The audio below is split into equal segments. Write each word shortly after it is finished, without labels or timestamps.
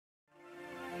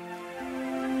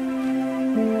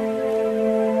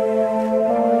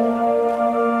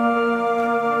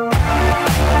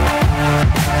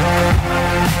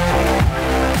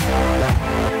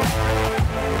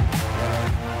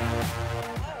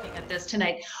this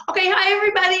tonight. Okay, hi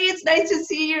everybody. It's nice to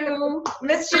see you.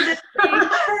 Missed you this week.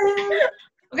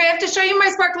 Okay, I have to show you my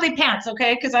sparkly pants,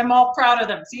 okay? Because I'm all proud of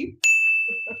them. See?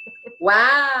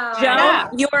 Wow. Joe, yeah.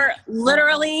 You're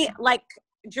literally like,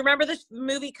 do you remember this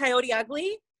movie Coyote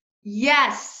Ugly?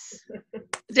 Yes.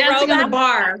 Dancing on the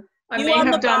bar. I may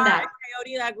have done that.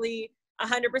 Coyote Ugly,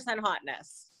 100%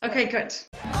 hotness. Okay, good.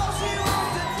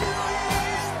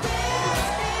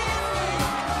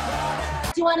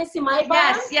 Do you want to see my bar?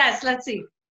 Yes, yes, let's see.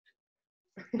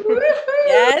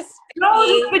 Yes.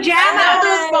 No, pajamas.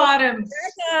 Those bottoms.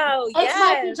 It's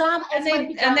my pajama.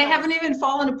 And they haven't even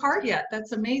fallen apart yet.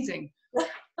 That's amazing.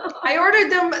 I ordered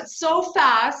them so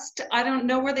fast. I don't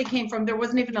know where they came from. There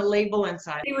wasn't even a label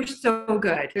inside. They were so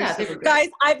good. Yeah, they were good. Guys,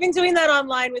 I've been doing that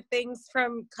online with things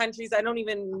from countries I can't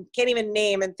even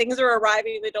name, and things are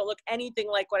arriving that don't look anything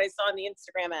like what I saw on the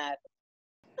Instagram ad.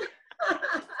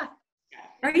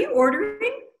 Are you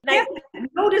ordering? I have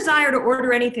no desire to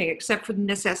order anything except for the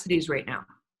necessities right now.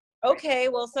 Okay,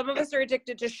 well, some of us are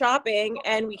addicted to shopping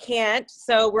and we can't,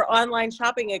 so we're online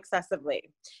shopping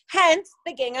excessively. Hence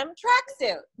the gingham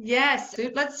tracksuit. Yes.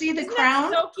 Let's see the Isn't crown.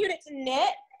 That so cute. It's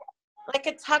knit. Like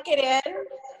a tuck it in.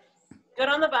 Good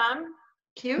on the bum.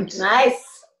 Cute.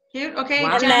 Nice. Cute. Okay,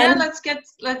 Wow. Jenna,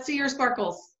 let's see your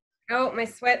sparkles. Oh, my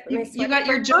sweat. You got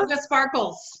your yoga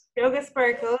sparkles. Yoga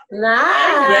sparkles.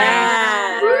 Nice.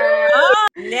 Yeah. Oh,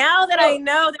 now that I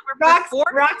know that we're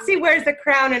performing. Roxy wears a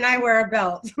crown and I wear a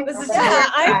belt. This is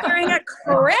I'm wearing a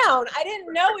crown. I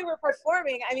didn't know we were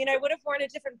performing. I mean, I would have worn a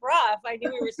different bra if I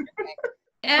knew we were scripting.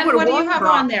 And what do you have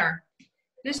on there?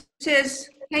 This is,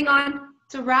 hang on.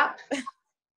 It's a wrap.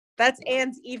 That's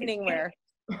Anne's evening wear.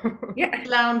 Yeah.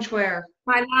 Loungewear.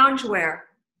 My loungewear.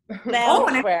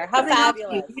 Loungewear. How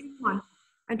fabulous.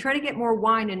 I'm trying to get more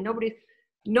wine and nobody,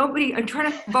 I'm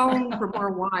trying to phone for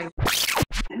more wine.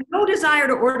 No desire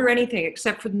to order anything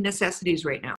except for the necessities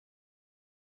right now.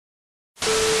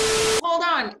 Hold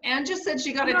on. Anne just said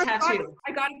she got a tattoo.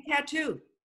 I got a tattoo.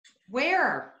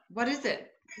 Where? What is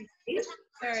it?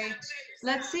 Sorry.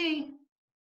 Let's see.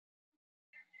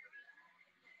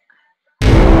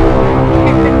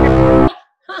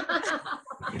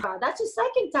 That's your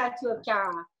second tattoo of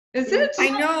Kara. Is it? I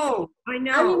know. I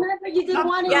remember you did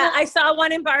one in I saw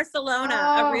one in Barcelona.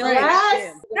 A really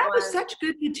yes. That was such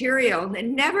good material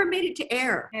and never made it to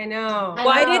air. I know.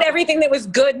 Why did everything that was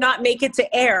good not make it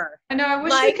to air? I know. I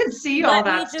wish we could see all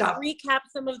that stuff. Let me just recap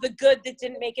some of the good that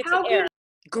didn't make it to air.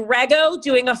 Grego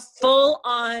doing a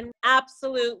full-on,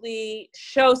 absolutely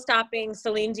show-stopping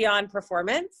Celine Dion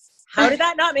performance. How did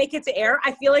that not make it to air?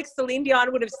 I feel like Celine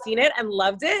Dion would have seen it and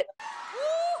loved it.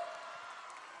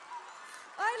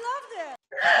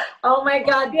 Oh my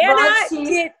God.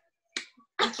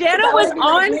 Jenna was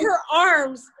on her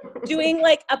arms doing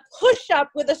like a push-up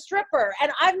with a stripper.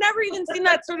 And I've never even seen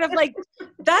that sort of like,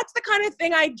 that's the kind of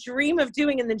thing I dream of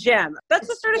doing in the gym. That's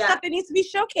the sort of stuff that needs to be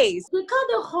showcased. We got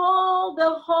the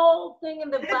whole thing in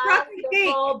the back,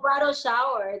 the whole bridal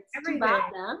shower. It's too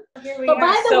bad, huh? But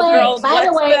by the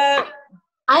way,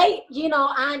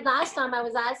 and last time I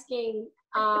was asking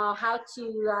how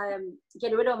to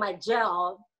get rid of my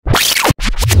gel.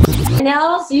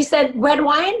 Nails, you said red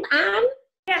wine and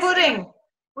pudding.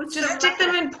 Just stick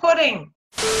them in pudding.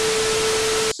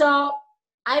 So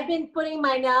I've been putting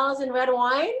my nails in red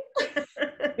wine.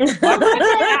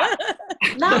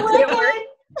 Not working.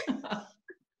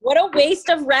 What a waste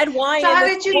of red wine. So how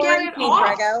did you get it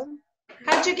off? Grego?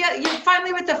 How'd you get? You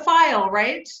finally with the file,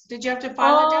 right? Did you have to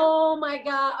file it down? Oh my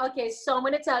God. Okay, so I'm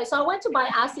gonna tell you. So I went to buy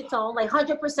acetone, like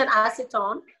 100%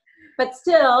 acetone, but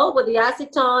still with the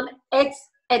acetone, it's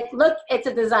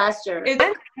a disaster.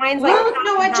 Mine's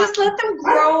like just let them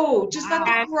grow. Just let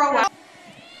them grow up.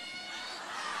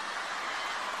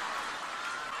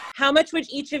 How much would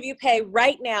each of you pay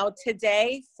right now,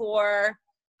 today, for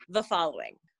the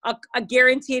following? A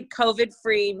guaranteed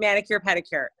COVID-free manicure,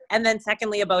 pedicure, and then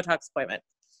secondly, a Botox appointment.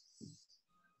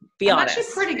 Be honest. I'm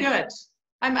actually pretty good.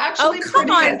 I'm actually come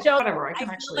pretty on, good. Joe. Whatever, I feel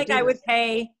actually like do I would this.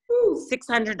 pay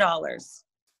 $600.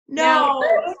 No.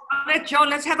 Joe,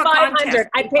 let's have a 500. contest.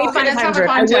 I'd pay Okay, let's have a 500.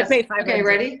 I would contest. pay 500. Okay,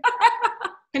 ready?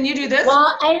 Can you do this?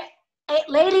 Well,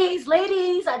 ladies,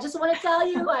 I just want to tell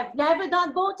you, I've never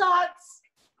done Botox.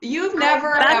 You've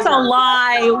never. That's ever. a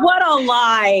lie. What a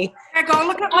lie. Grego,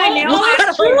 look at my nails. What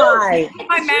a lie.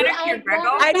 My manicure, Grego.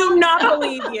 I do not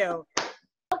believe you.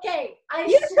 Okay.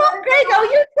 You told Grego,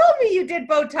 you told me you did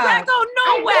Botox. Grego,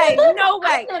 no way. No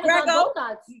way. Grego.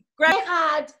 I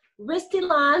had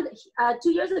Restylane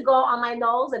 2 years ago on my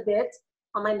nose, a bit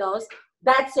on my nose.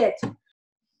 That's it.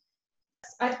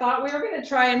 I thought we were going to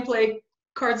try and play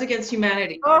Cards Against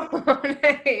Humanity. Oh, nice.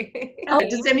 Okay,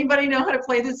 does anybody know how to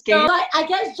play this game? So I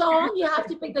guess, John, you have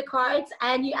to pick the cards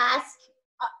and you ask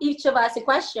each of us a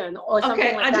question or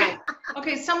something like that.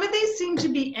 Okay, some of these seem to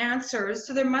be answers,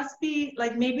 so there must be,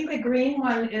 like, maybe the green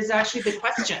one is actually the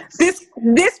questions. This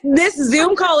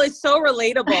Zoom call is so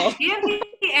relatable. Give me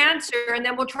the answer, and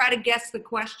then we'll try to guess the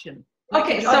question.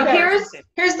 Okay, so here's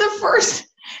the first.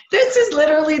 This is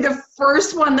literally the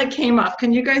first one that came up.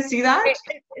 Can you guys see that?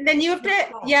 And then you have to,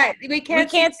 yeah, we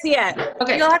can't see it.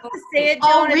 Okay. You'll have to say it,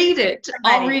 I'll Joan, read it.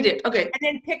 I'll read it. Okay. and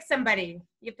then pick somebody.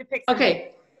 You have to pick somebody.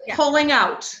 Okay. Yeah. Pulling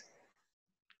out.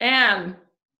 Anne.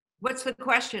 What's the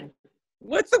question?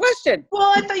 What's the question?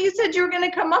 Well, I thought you said you were going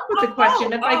to come up with the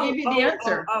question if I gave you the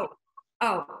answer.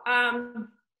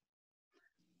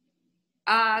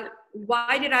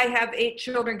 Why did I have 8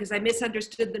 children? Because I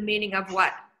misunderstood the meaning of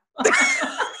what?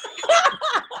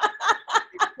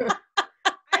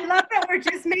 I love that we're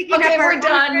just making Okay, up our we're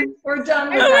done. We're done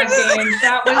with that game.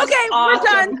 That was okay, awesome. we're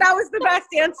done. That was the best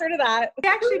answer to that. Are we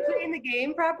actually playing the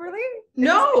game properly?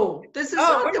 No, this is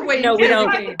not the way. No, we don't.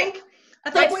 I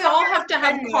think we all have to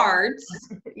have cards.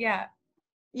 Yeah.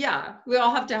 Yeah, we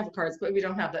all have to have cards, but we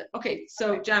don't have that. Okay,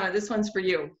 so Jana, this one's for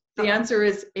you. The answer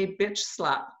is a bitch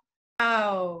slap.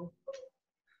 Oh.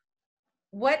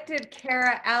 What did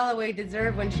Cara Alloway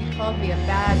deserve when she called me a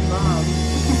bad mom?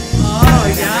 Oh,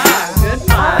 yeah. Good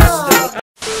one.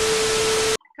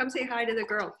 Come say hi to the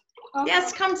girl.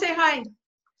 Yes, come say hi.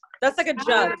 That's like a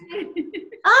jug.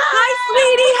 Hi,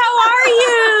 sweetie. How are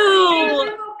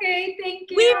you? I'm okay, thank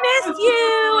you. We missed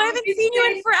you. I haven't seen you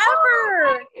in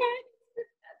forever.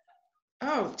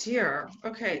 Oh, dear.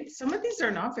 Okay, some of these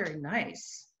are not very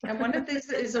nice. And one of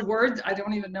these is a word, I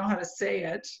don't even know how to say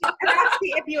it.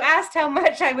 Actually, if you asked how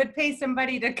much I would pay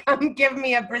somebody to come give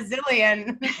me a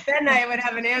Brazilian, then I would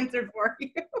have an answer for you.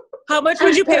 How much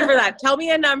would you pay for that? Tell me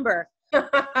a number.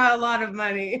 A lot of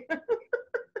money.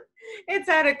 It's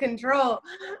out of control.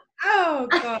 Oh,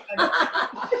 God.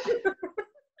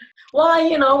 Well,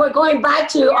 you know, we're going back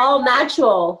to all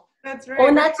natural. That's right.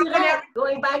 All natural.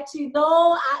 Going back to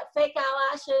no fake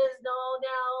eyelashes, no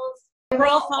nails. We're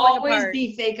all falling always apart.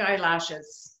 be fake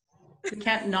eyelashes. We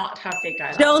can't not have fake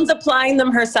eyelashes. Joan's applying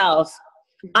them herself.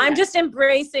 I'm just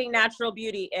embracing natural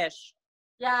beauty-ish.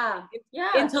 Yeah.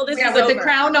 Yeah. Until this is with over. the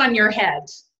crown on your head.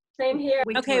 Same here.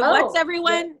 Okay, what's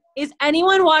everyone? Is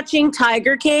anyone watching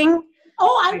Tiger King?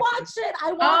 Oh, I watched it.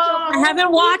 I watched it. I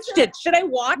haven't watched it. Should I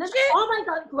watch it? Oh my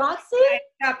God, Roxy. I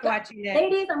stopped watching it.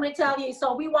 Ladies, I'm going to tell you.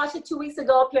 So we watched it 2 weeks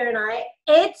ago, Pierre and I.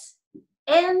 It's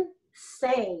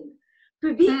insane.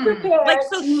 To be prepared. Like,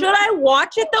 so should I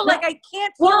watch it though? Like, I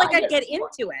can't feel like I'd get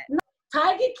into it.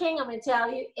 Tiger King, I'm going to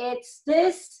tell you, it's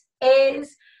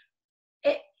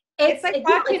like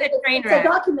watching a train wreck. It's a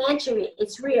documentary.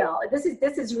 It's real. This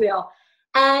is real.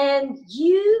 And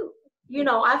you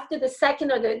know, after the second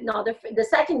the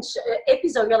second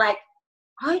episode, you're like,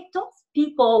 are those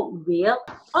people real?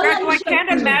 I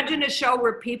can't imagine a show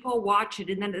where people watch it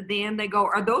and then at the end they go,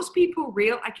 are those people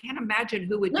real? I can't imagine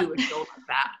who would do a show like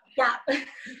that. Yeah.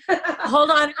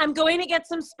 Hold on. I'm going to get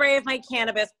some spray of my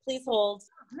cannabis. Please hold.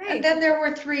 And then there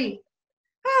were 3.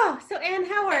 Oh, so Anne,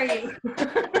 how are you?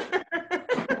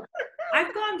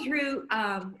 I've gone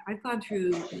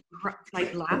through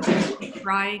like laughing,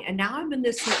 crying, and now I'm in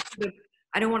this sort of,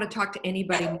 I don't want to talk to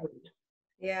anybody mood.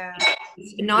 Yeah.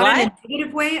 Not in a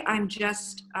negative way. I'm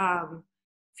just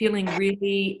feeling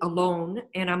really alone,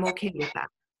 and I'm okay with that.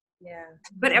 Yeah.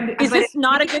 But is this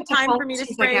not a good time for me to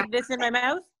spray this in my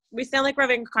mouth? We sound like we're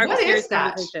having a serious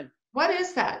conversation. What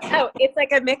is that? Oh, it's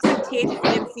like a mix of THC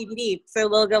and CBD, so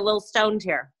we'll get a little stoned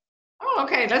here. Oh,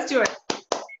 okay. Let's do it.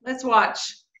 Let's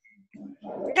watch.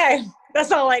 Okay,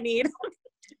 that's all I need.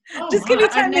 Oh, just give me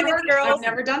 10 minutes, girls. I've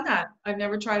never done that. I've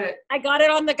never tried it. I got it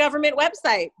on the government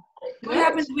website. What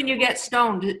happens when you get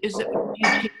stoned? Does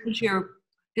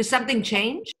something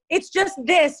change? It's just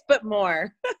this, but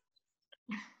more.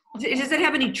 Does it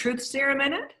have any truth serum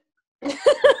in it?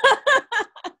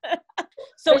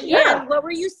 So, Anne, what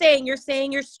were you saying? You're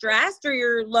saying you're stressed or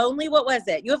you're lonely? What was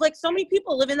it? You have like so many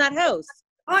people live in that house.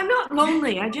 Oh, I'm not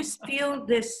lonely. I just feel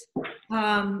this,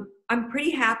 I'm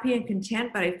pretty happy and content,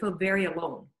 but I feel very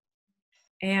alone.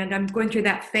 And I'm going through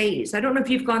that phase. I don't know if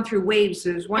you've gone through waves.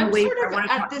 There's one wave I want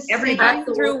to talk everybody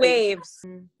through waves.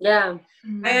 Yeah.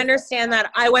 I understand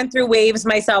that. I went through waves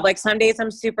myself. Like some days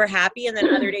I'm super happy, and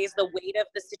then other days the weight of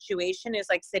the situation is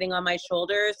like sitting on my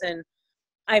shoulders, and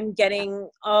I'm getting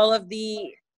all of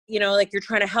the, you know, like you're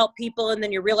trying to help people and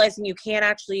then you're realizing you can't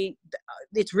actually,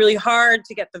 it's really hard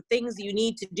to get the things you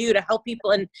need to do to help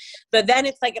people. But then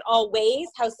it's like it all weighs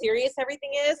how serious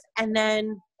everything is. And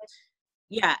then,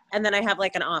 yeah. And then I have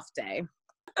like an off day.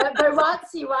 but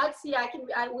Roxy, I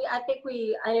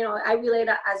relate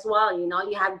as well. You know,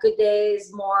 you have good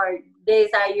days, more days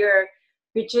that you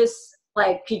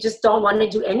just don't want to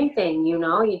do anything. You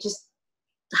know, you just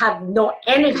have no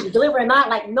energy. Believe it or not,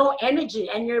 like no energy,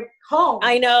 and you're home.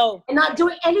 I know. And not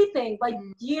doing anything. Like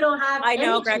you don't have. I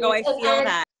know, energy. Grego. I feel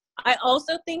that. I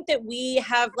also think that we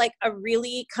have like a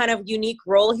really kind of unique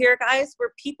role here, guys,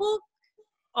 where people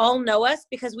all know us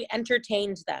because we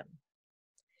entertained them.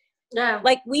 Yeah.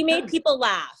 Like we made people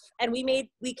laugh, and we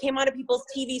came onto people's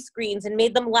TV screens and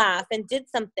made them laugh and did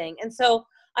something. And so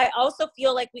I also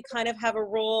feel like we kind of have a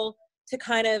role to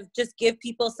kind of just give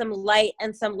people some light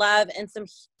and some love and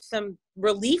some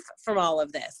relief from all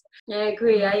of this. I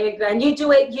agree. And you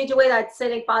do it that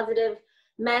sending positive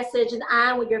message, and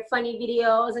Anne with your funny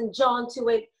videos, and John to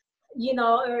it, you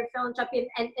know, or philanthropy,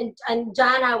 and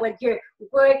Jana with your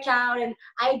workout, and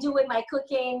I do with my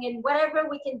cooking and whatever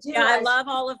we can do. Yeah, I love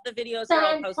all of the videos you're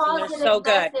all posting. They're so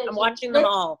good. I'm watching them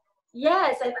all.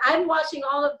 Yes, and I'm watching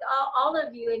all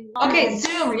of you. And okay,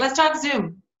 Zoom. Let's talk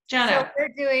Zoom. Jana.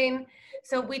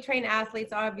 So we train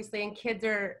athletes, obviously, and kids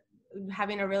are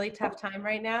having a really tough time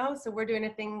right now. So we're doing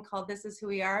a thing called This Is Who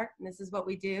We Are, and This Is What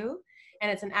We Do. And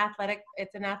it's an athletic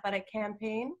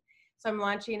campaign. So I'm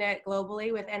launching it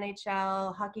globally with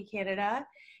NHL, Hockey Canada.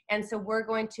 And so we're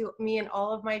going to, me and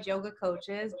all of my yoga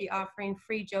coaches, be offering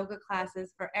free yoga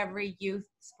classes for every youth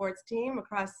sports team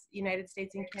across the United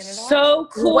States and Canada. So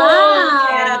cool. Wow.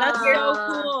 Yeah, that's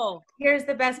so cool. Here's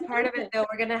the best part of it though.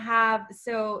 We're going to have,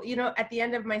 so, you know, at the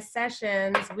end of my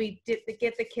sessions, we get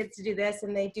the kids to do this,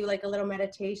 and they do like a little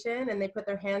meditation, and they put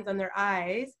their hands on their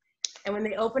eyes. And when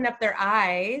they open up their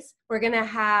eyes, we're going to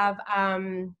have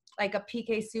like a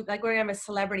PK soup, like we're going to have a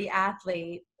celebrity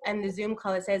athlete, and the Zoom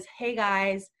call that says, hey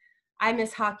guys, I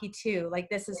miss hockey too. Like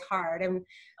this is hard. And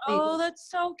oh, that's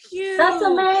so cute. That's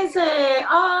amazing.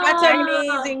 Oh, that's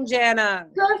amazing, Jana.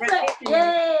 Good for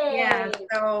yay. Yeah.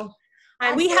 So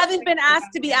we haven't been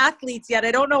asked to be athletes yet.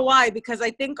 I don't know why, because I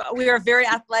think we are very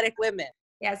athletic women.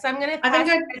 Yeah, so I'm gonna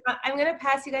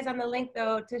pass you guys on the link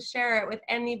though to share it with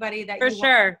anybody that for you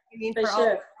sure. Want for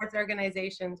all sports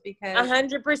organizations, because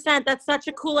 100%. That's such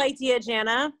a cool idea,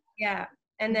 Jana. Yeah,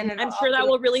 and then I'm sure that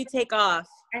will really take off.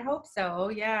 I hope so.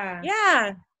 Yeah.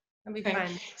 Yeah. It'll be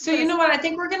fun. So you know what? I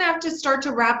think we're gonna have to start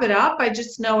to wrap it up. I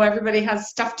just know everybody has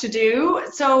stuff to do.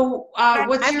 So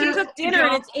what's I have to cook dinner,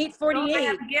 and it's 8:48. I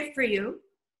have a gift for you.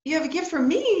 You have a gift for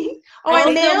me? Oh,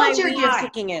 I mailed your gift.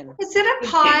 Kicking in. Is it a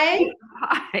pie?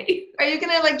 Pie. Are you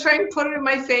gonna like try and put it in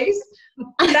my face?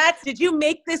 Did you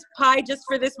make this pie just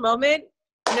for this moment?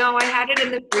 No, I had it in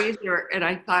the freezer, and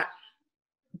I thought,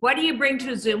 what do you bring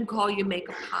to a Zoom call? You make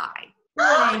a pie.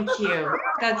 Thank you.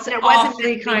 That's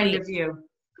awfully kind of you.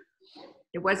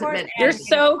 It wasn't meant. You're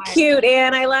so cute,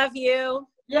 Anne. I love you.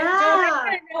 Yeah. I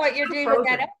want to know what you're doing with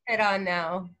that outfit on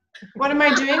now. What am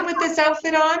I doing with this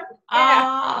outfit on?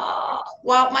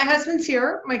 Well, my husband's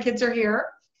here. My kids are here.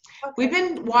 Okay. We've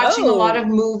been watching a lot of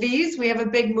movies. We have a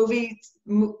big movie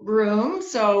room,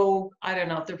 so I don't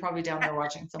know if they're probably down there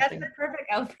watching something. That's the perfect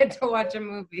outfit to watch a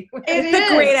movie.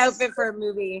 It's a great outfit for a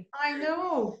movie. I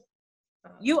know.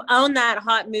 You own that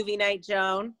hot movie night,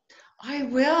 Joan. I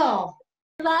will.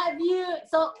 Love you.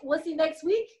 So we'll see you next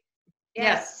week.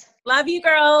 Yes. Love you,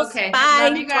 girls. Okay. Bye.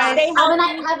 Love you guys. Stay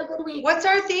healthy. Have a good week. What's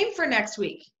our theme for next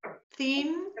week?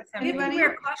 Theme? Anybody?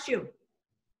 Wear a costume.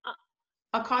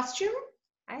 A costume?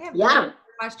 I have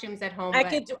costumes at home. I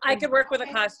could work with a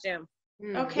costume.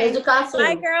 Okay. There's a costume.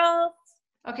 Bye, girls.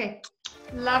 Okay.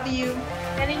 Love you.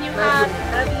 Sending you hugs.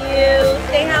 Love you.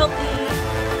 Stay healthy.